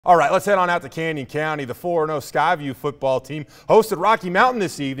All right, let's head on out to Canyon County. The 4-0 Skyview football team hosted Rocky Mountain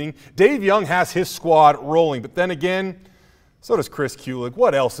this evening. Dave Young has his squad rolling, but then again, so does Chris Kulig.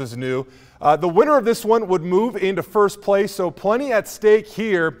 What else is new? The winner of this one would move into first place, so plenty at stake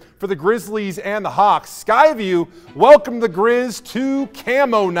here for the Grizzlies and the Hawks. Skyview welcomed the Grizz to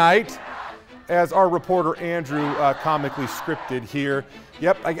Camo Night, as our reporter Andrew comically scripted here.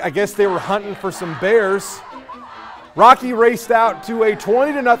 Yep, I guess they were hunting for some bears. Rocky raced out to a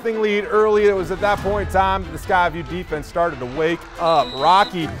 20-0 lead early. It was at that point in time that the Skyview defense started to wake up.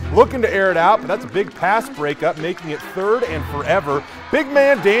 Rocky looking to air it out, but that's a big pass breakup, making it 3rd and forever. Big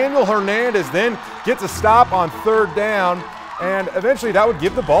man Daniel Hernandez then gets a stop on 3rd down, and eventually that would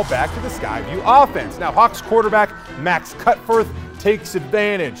give the ball back to the Skyview offense. Now Hawks quarterback Max Cutforth takes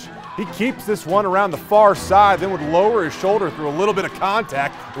advantage. He keeps this one around the far side, then would lower his shoulder through a little bit of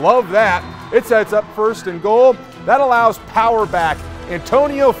contact. Love that. It sets up 1st and goal. That allows power back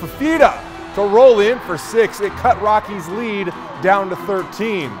Antonio Fafita to roll in for 6. It cut Rocky's lead down to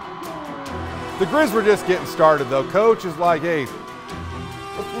 13. The Grizz were just getting started though. Coach is like, hey,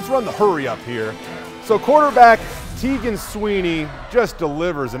 let's run the hurry up here. So quarterback Tegan Sweeney just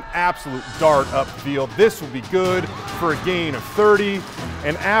delivers an absolute dart upfield. This will be good for a gain of 30.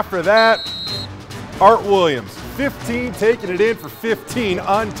 And after that, Art Williams, 15, taking it in for 15,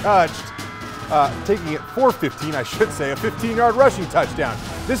 untouched. Taking it for 15, I should say, a 15-yard rushing touchdown.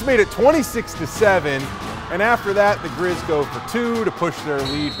 This made it 26-7, and after that, the Grizz go for 2 to push their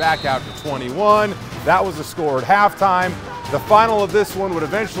lead back out to 21. That was the score at halftime. The final of this one would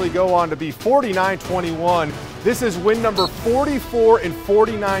eventually go on to be 49-21. This is win number 44 in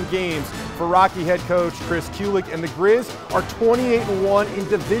 49 games for Rocky head coach Chris Kulig, and the Grizz are 28-1 in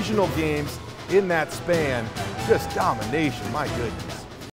divisional games in that span. Just domination, my goodness.